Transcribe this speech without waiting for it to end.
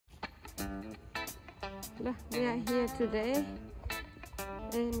Look, we are here today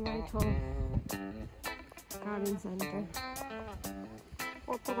in Whitehall Garden Center.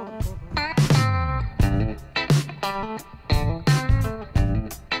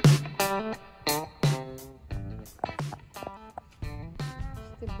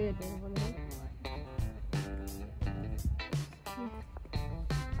 The bed over there.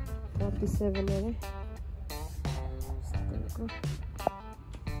 47 there.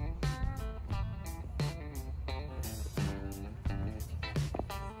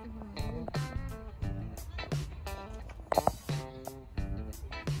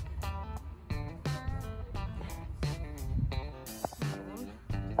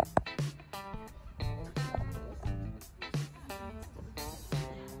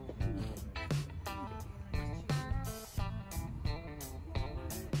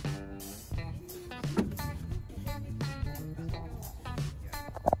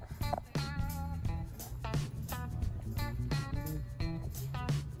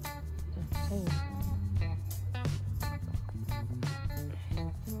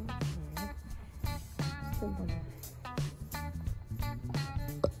 Still go.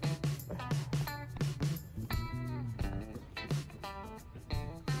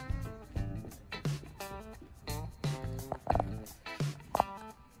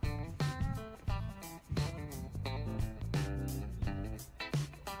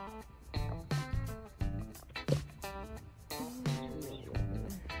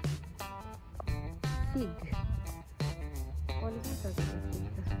 Fig. What is that?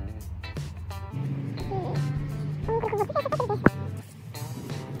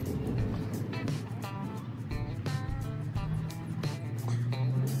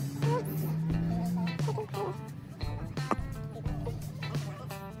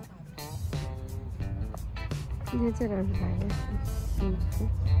 It's around beautiful.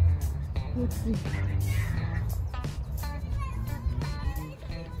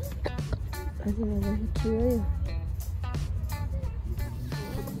 I think I'm going to kill you.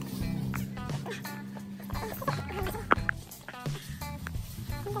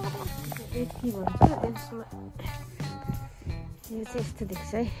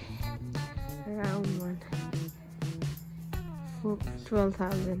 Around one.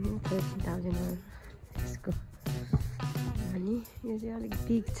 12,000, 13,000. Let's go. Honey, here's a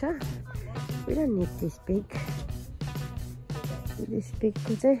big. We don't need this big. This big.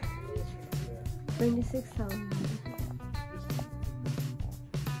 26,000.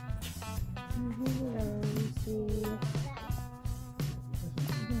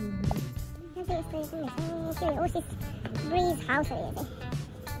 Breeze house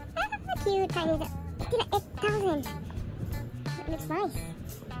cute, tiny. Still 8,000. It looks nice.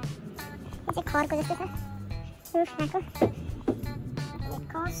 It's a car because it's a roof knacker. It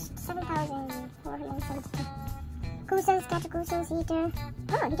costs 7,472. Cushions, cat cushions, heater.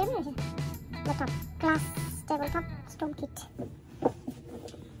 Oh, heater here. Laptop, glass, tabletop, stone kit.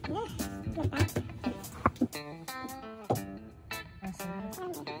 Yeah, not bad.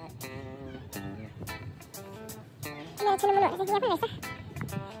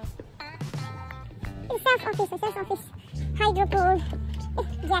 Self office, hydro pool,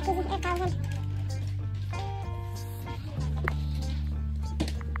 jacuzzi, 8,000.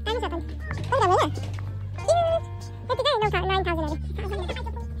 Ano sa atin? Ang dami na. Cute! Ito tayo, 9,000 na rin.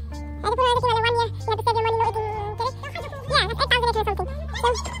 Ito po na natin 1 year. You have to save your money, no eating. Yeah, that's 8,000 or something.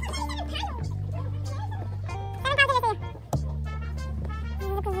 7,000 ito.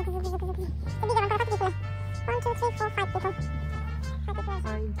 Hindi naman para pati people. 1, 2, 3, 4, 5 people. 5 people.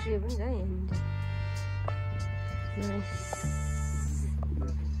 Fine tree pun kan. Nice.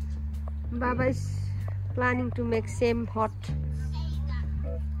 Baba is planning to make same pot.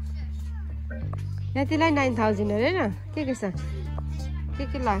 Yatilah 9,000 है ना? क्या कैसा?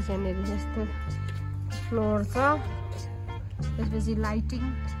 क्या लाग्छ यहाँनिर यस्तो floor छ त्यसपछि लाइटिङ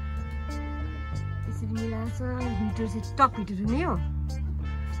यसरी मिलाएको छ हिटर चाहिँ टप हिटर नि हो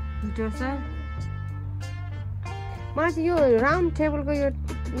हिटर छ मलाई चाहिँ यो राउन्ड टेबलको यो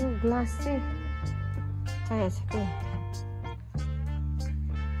ग्लास चाहिँ चाहिएको छ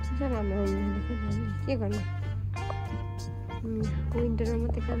के राम्रो हुन्छ के गर्नु विन्टरमा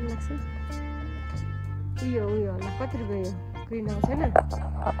मात्रै काम लाग्छ उयो होला कति रुपियाँ यो ग्रीन हाउस हैन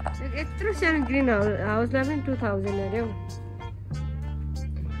यत्रो सानो ग्रीन हाउसलाई पनि 2000 अरे हौ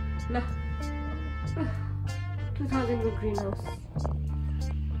ल 2000 को ग्रीन हाउस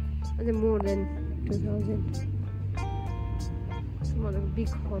अझै मोर देन 2000 मतलब बिग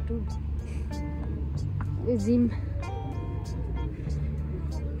हट हो जिम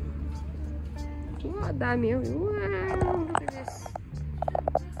दामी हो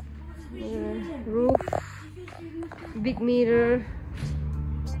Roof, big mirror.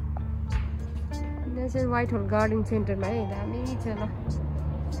 There's a Whitehall Garden Center.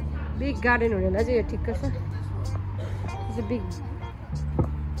 Big garden. It's a big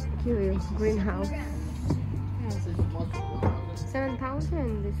greenhouse.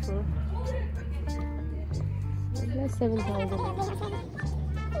 7,000 this floor. That's 7,000.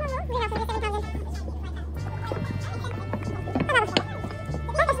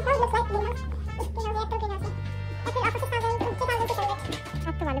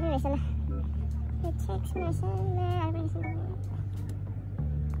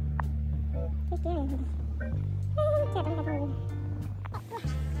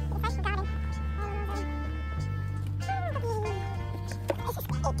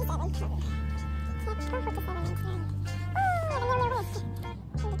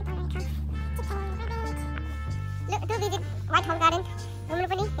 Look, do visit Whitehall Garden. Very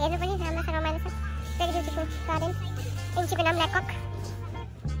beautiful garden in Chippenham, Lacock.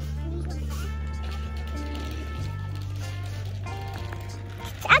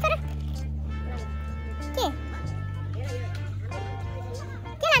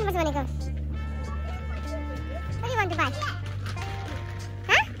 What do you want to buy?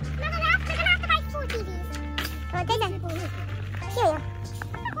 Huh? We're gonna have to buy 4 TVs. Oh, there's a... Here.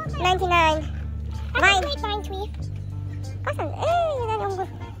 99. Buy 893. Awesome. Eh, yan ang...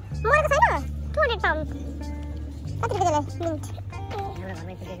 Mura ka sa'yo. 200 pounds. Pati ba dala? Mint.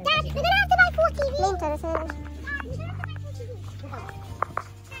 Dad, we're gonna have to buy 4 TVs. Mint, para sa'yo.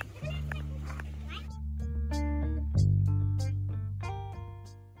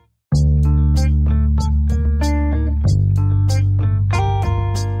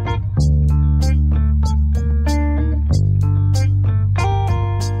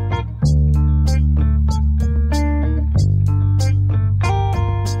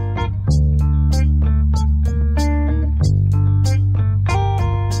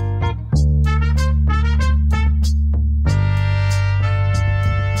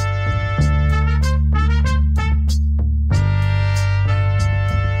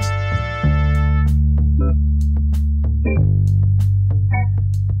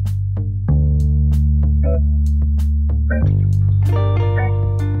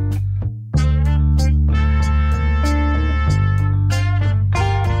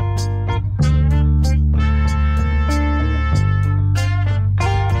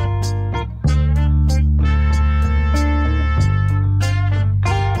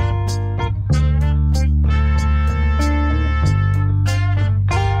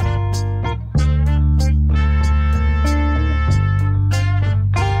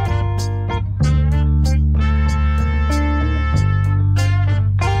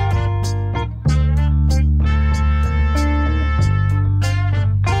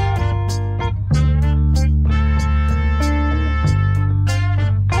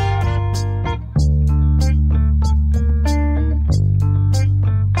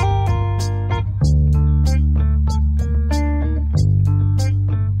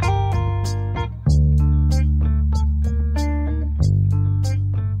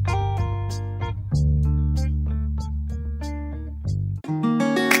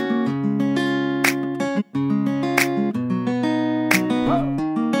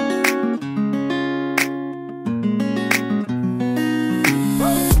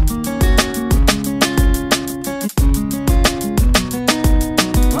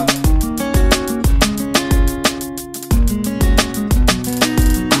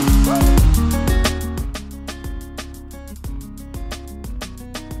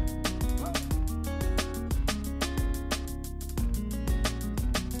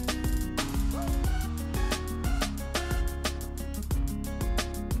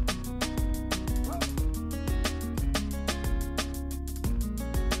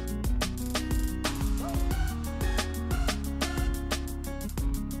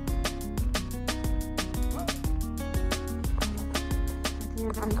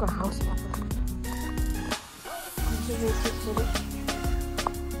 I've got a house back there.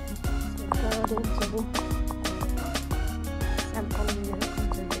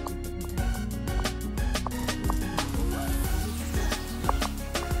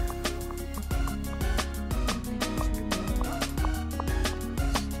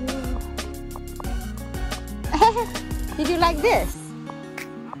 Did you like this?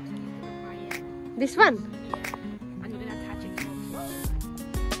 This one? I'm gonna attach it.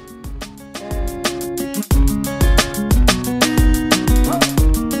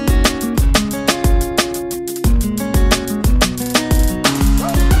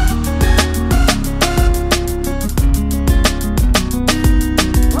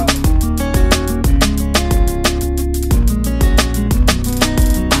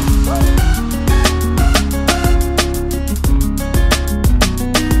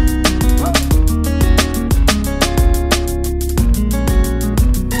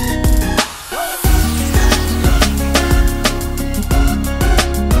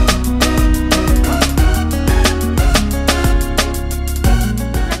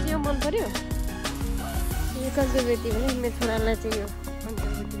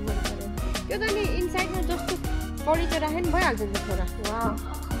 यो त नि इनसाइडमा जस्तो body त राखे नि भइहाल्छ नि छोरा वाउ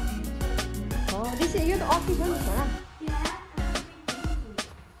यो त अफिस हो नि छोरा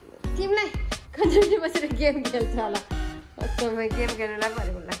तिमीलाई कन्ट्री बसेर गेम खेल्छ होला समय गेम खेल्नुलाई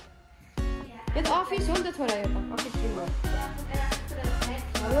भनेको होला यो त अफिस हो नि त छोरा यो त अफिस रुम हो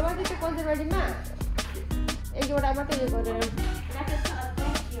हाम्रोमा चाहिँ त्यो कन्जर्भेटिभमा एकवटा मात्रै यो गरेर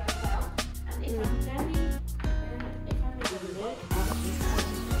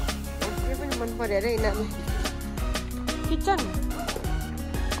यो पनि मन पर्यो अरे यिनीहरूलाई किचन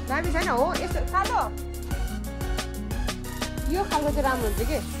दामी छैन हो यस्तो कालो यो खालको चाहिँ राम्रो हुन्छ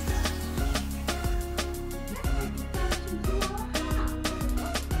कि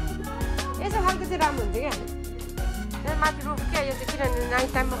यस्तो खालको चाहिँ राम्रो हुन्छ क्या माथि रुफ क्या यो चाहिँ किनभने नाइट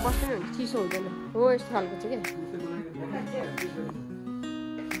टाइममा बस्नु नि हुन्छ चिसो हुँदैन हो यस्तो खालको चाहिँ क्या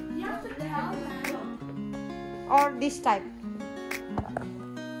or this type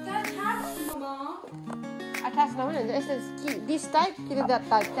attach नहुने हुन्छ यस्तो this type कि that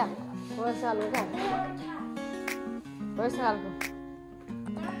type क्या हो यस्तो खालको क्या हो यस्तो खालको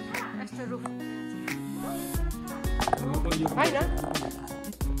यस्तो रुफ होइन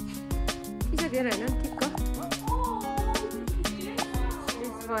किन धेरै होइन ठिक्क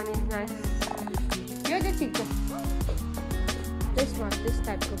this one is nice यो चाहिँ ठिक छ this one this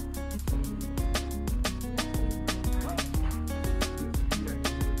type को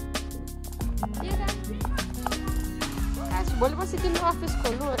भोलि पछि तिम्रो अफिस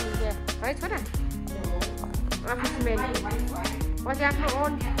खोल्नु अनि है छोरा अफिस म्यान पछि आफ्नो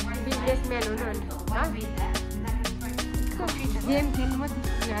ओन बिजनेस म्यान हुनु अनि गेम खेल्नु मात्रै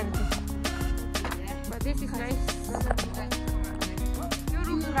जान्छ दिस इज नाइस यो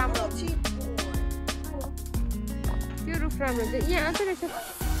रुफ राम्रो हुन्छ यहाँ आउँछ रहेछ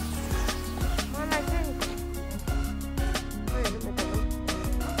मलाई चाहिँ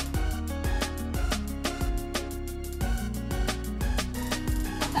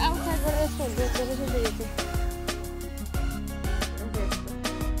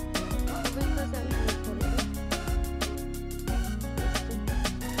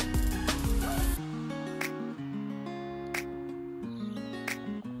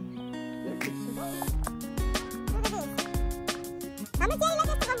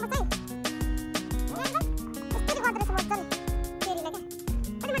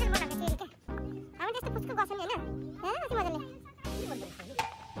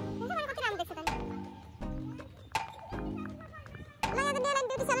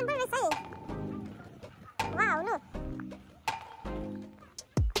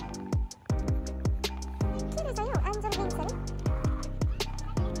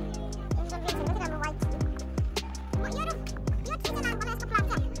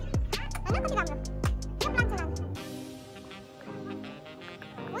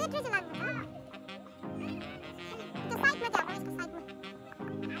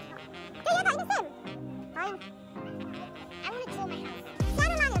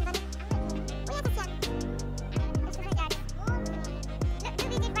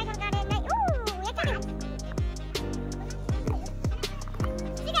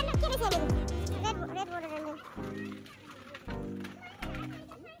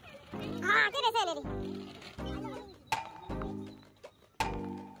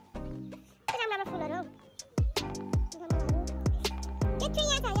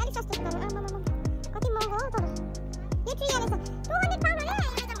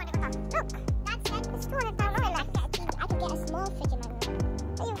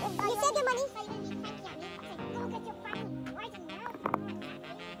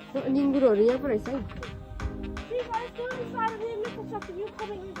निङ्गुरोहरू यहाँ पो रहेछ है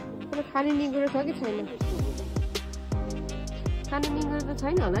खाने निङ्गुरो छ कि छैन खाने निङ्गुरो त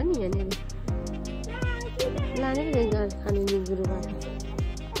छैन होला नि यहाँनिर लाने पो जान्छ खाने निङ्गुरोबाट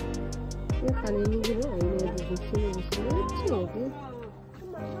यो खाने निङ्गुरो होइन हो कि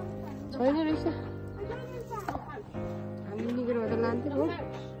छैन रहेछ खाने निङ्गुरोबाट लान्थ्यो हो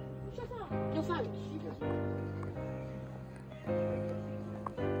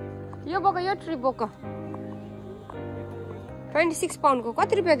यो बोक यो ट्री बोक 26 पाउन्डको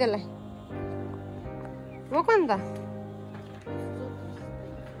कति रुपियाँ त्यसलाई बोक नि त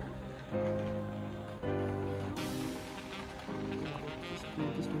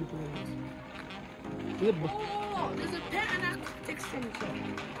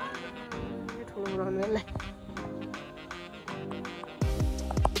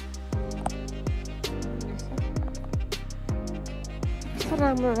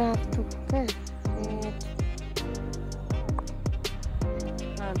राम्रो रातो क्या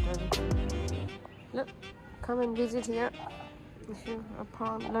Look, come and visit here. A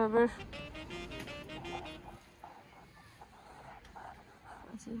pond lover.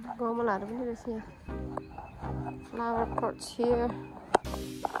 Flower pots here.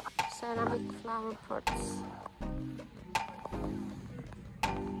 Ceramic flower pots.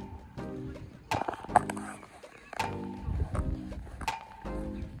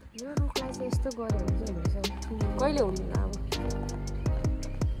 यो रुखलाई चाहिँ यस्तो गऱ्यो भने चाहिँ हुन्छ कहिले हुनु अब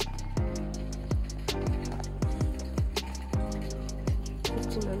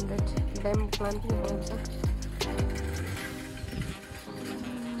 1500 bamboo plant पनि हुन्छ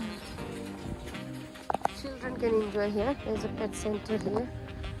children can enjoy here. There's a pet center here.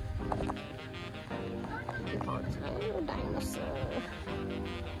 Dinosaur.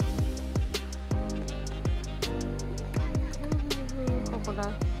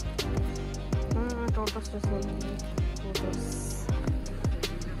 Crocodile. Tortoise. Tortoise.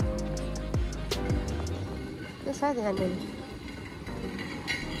 This is the handle.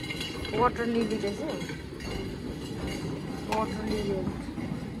 Water lily, water lily.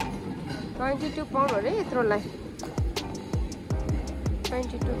 22 pound, right?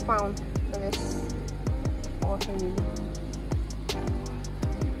 22 pound for this water lily.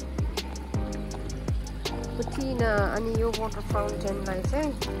 Patina and your water fountain, like say,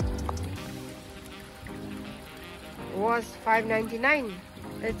 was $5.99.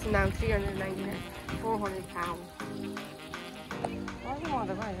 It's now $399. 400 pounds.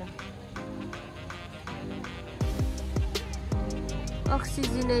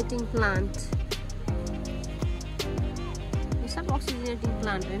 Oxygenating plant. It's an oxygenating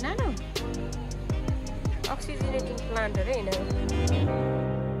plant, right? No? Oxygenating plant, right?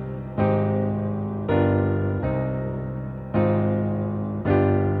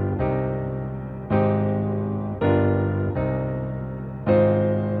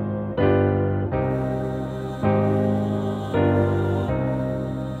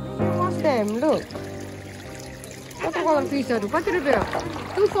 Watch them, look. Watercolor piece, what do you pay?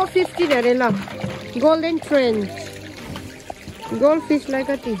 2 for 50 there, look. Golden trench. Goldfish like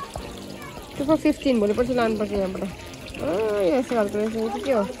a tea. 2 for 15, but what's the land? Oh, yes, calculation.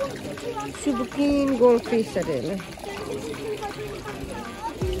 Subukin goldfish.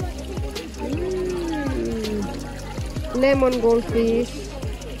 Lemon goldfish.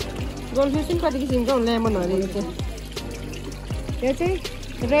 Goldfish in particular, lemon or anything.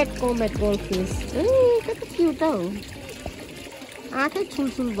 Red comet goldfish. Oh, that's cute though. I can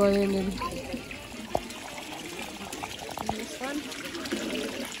choose some boy in it. This one.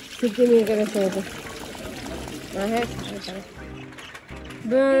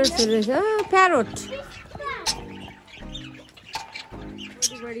 Birds. Ah, parrot.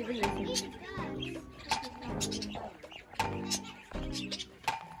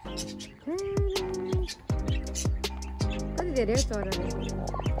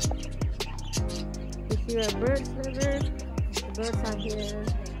 If you are a bird lover, the birds are here.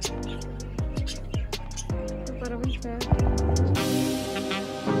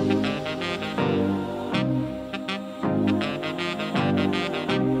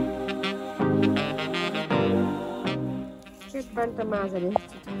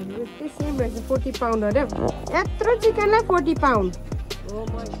 This same as a 40 pounder. Extra chicken like 40 pound. Oh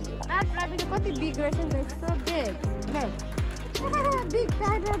my god. That rabbit is big, right? It's so big. Big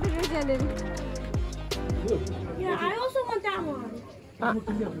fat rabbit. Yeah, I also want that one.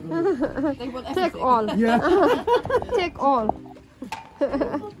 Take all. Yeah. Take all.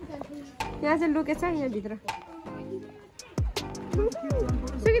 Yeah, so look at that here, Bidra.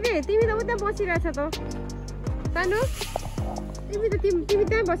 So, you did. You know what the bossy rat at all? Tano? You did the TV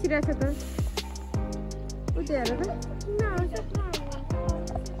time bossy rat at all. What's the other? No, it's just not one.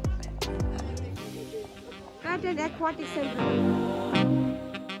 At an aquatic center.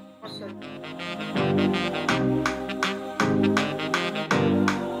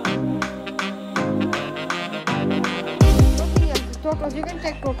 Tortoise, you can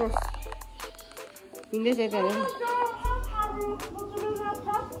take tortoise. In this area.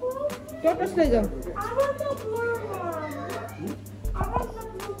 Tortoise, let's go.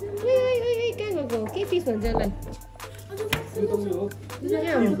 Hey, can go. Keep this one, Jalan.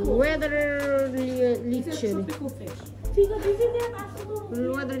 Weather leech.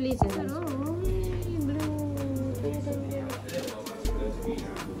 Weather leech.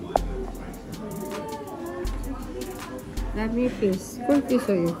 Let me fish. Full fish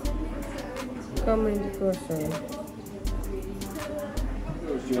for you. Come in the course for you.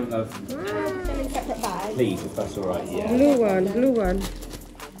 Do you want those? Please, if that's alright, yeah. Blue one.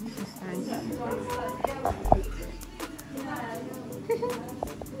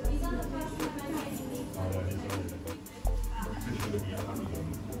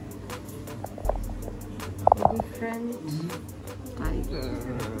 different tiger.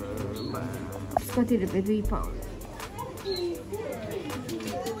 Kati rupiah 2 pound.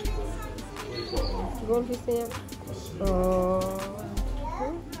 Goldfish nya. Oh.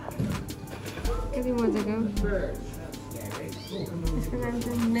 Kati मजाको. यसको नाम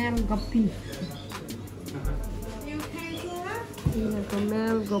चाहिँ मेल गप्पी. यिनीहरूको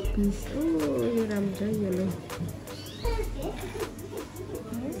मेल गप्पिस. यो राम्रो छ yellow.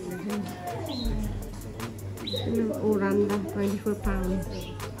 Oranda 24 pounds.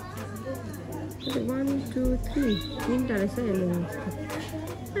 1, 2, 3. Tinta रहेछ yellow.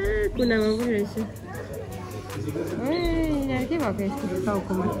 कुनामा पनि रहेछ. यिनीहरू के भएको यस्तो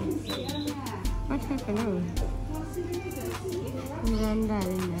टाउकोमा? कस्तो न हौ. Oranda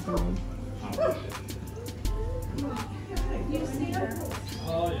यिनीहरूको नाम.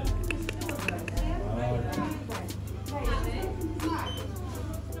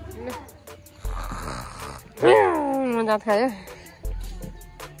 दाँत खायो.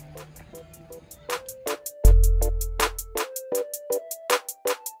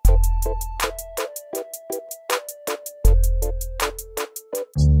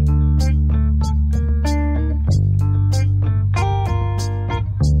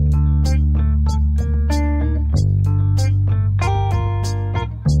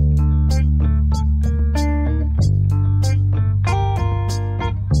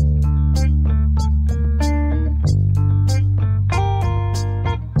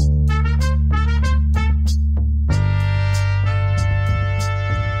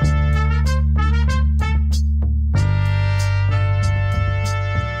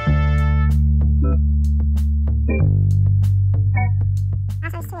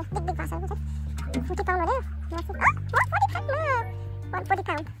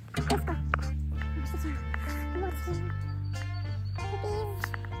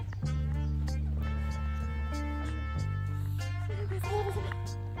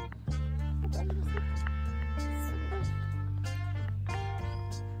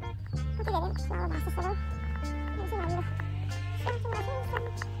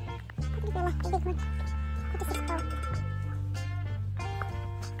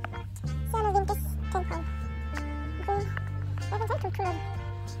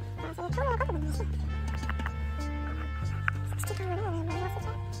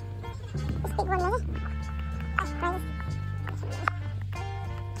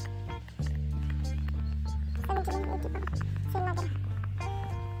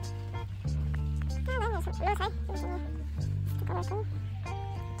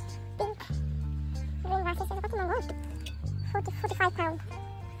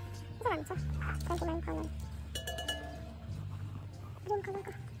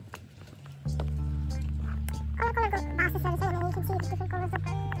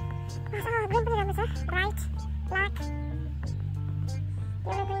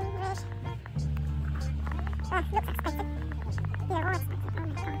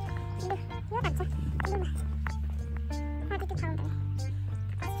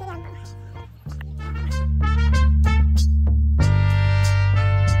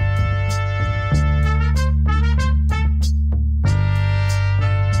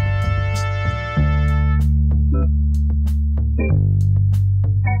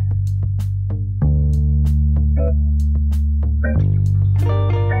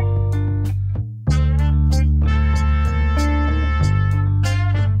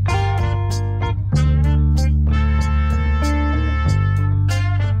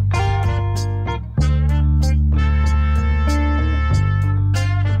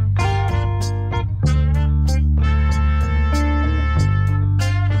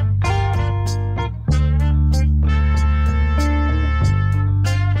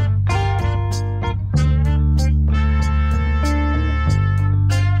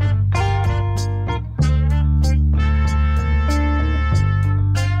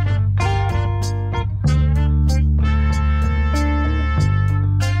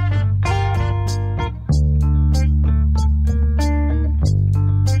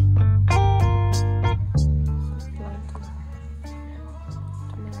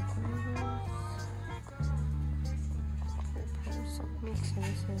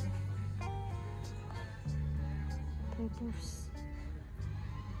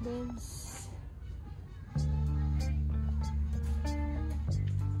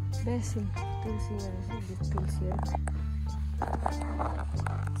 Basil, tulsi tulsi.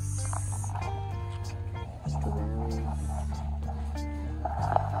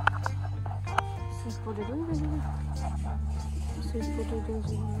 Sweet potato. Sweet potatoes.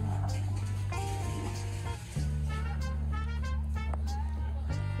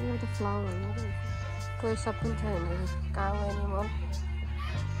 Look at the flower. toy shop पनि छ हैन cow animal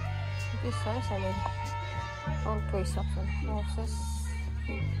this size and all toy shops and horses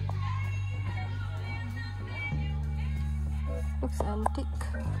looks antique.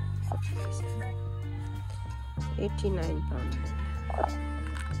 89 pounds.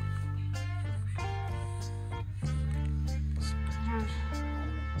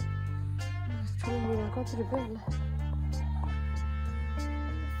 Kau teribel.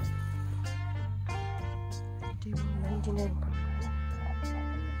 Di 99.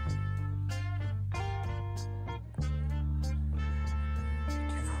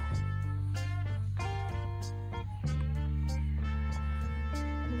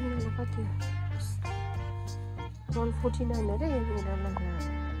 Ini apa tu? 149 ada yang ini dalam.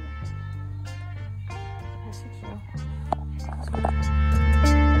 Asik ya.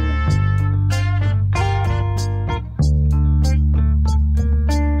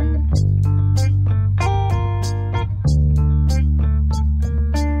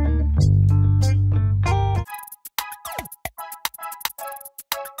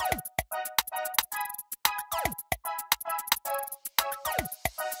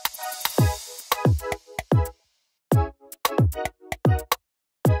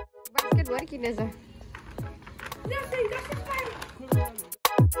 Basket var ki ne zaman?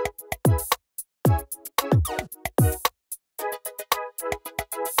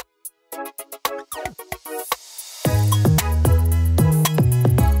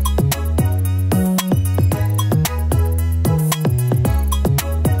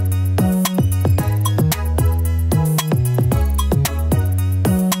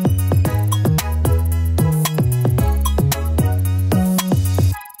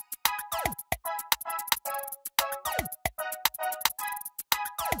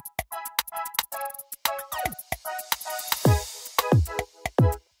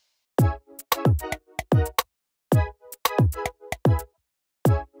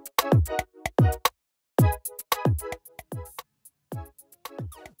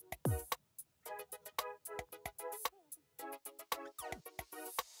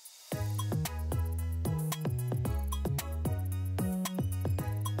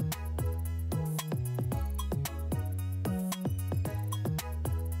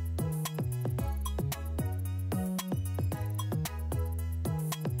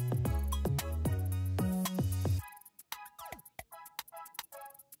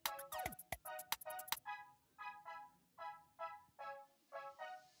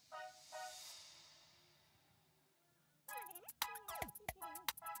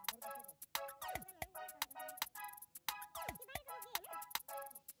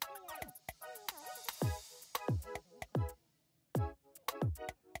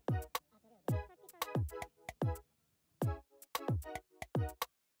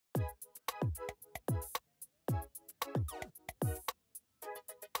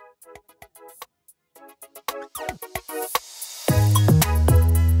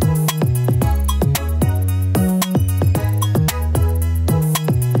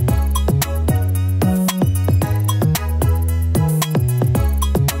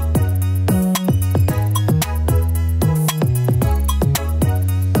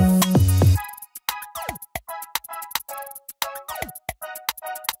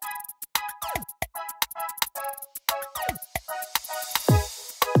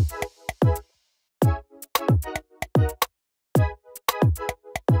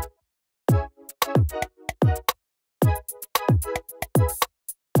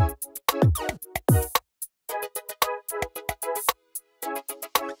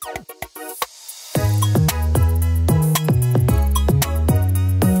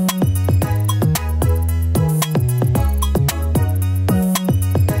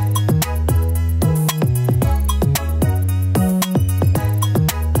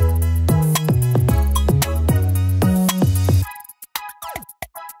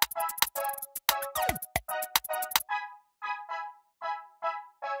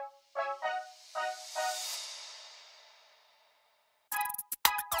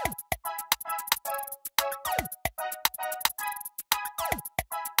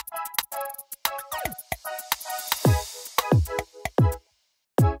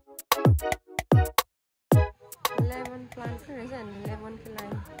 Plant fresh and lemon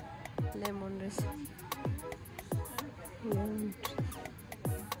lime lemon rest lemon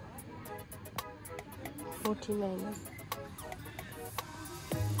 49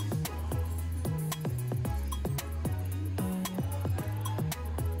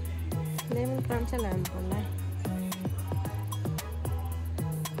 lemon plant sa lamp pala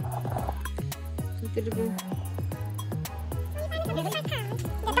ito rin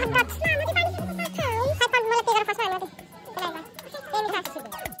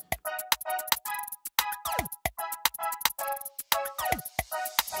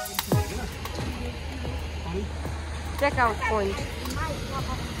checkout point.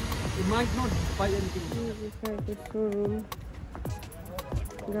 You might not buy anything. This is like a showroom.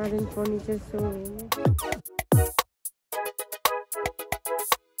 Garden furniture showroom.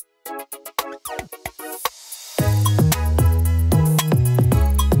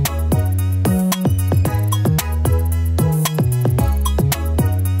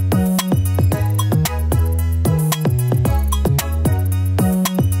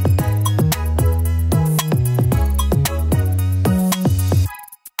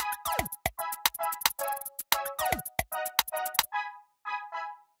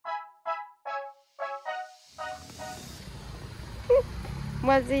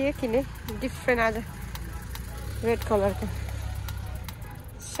 Different other red color.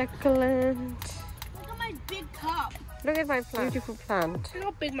 Succulent. Look at my big cup. Look at my plant. Beautiful plant. Look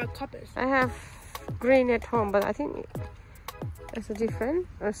how big my cup is. I have green at home, but I think it's a different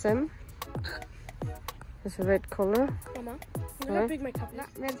or same. It's a red color. Mama, look how big my cup is.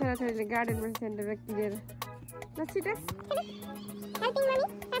 Let's see the garden center. Let's see this. Helping mommy?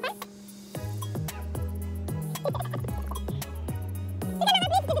 Papa?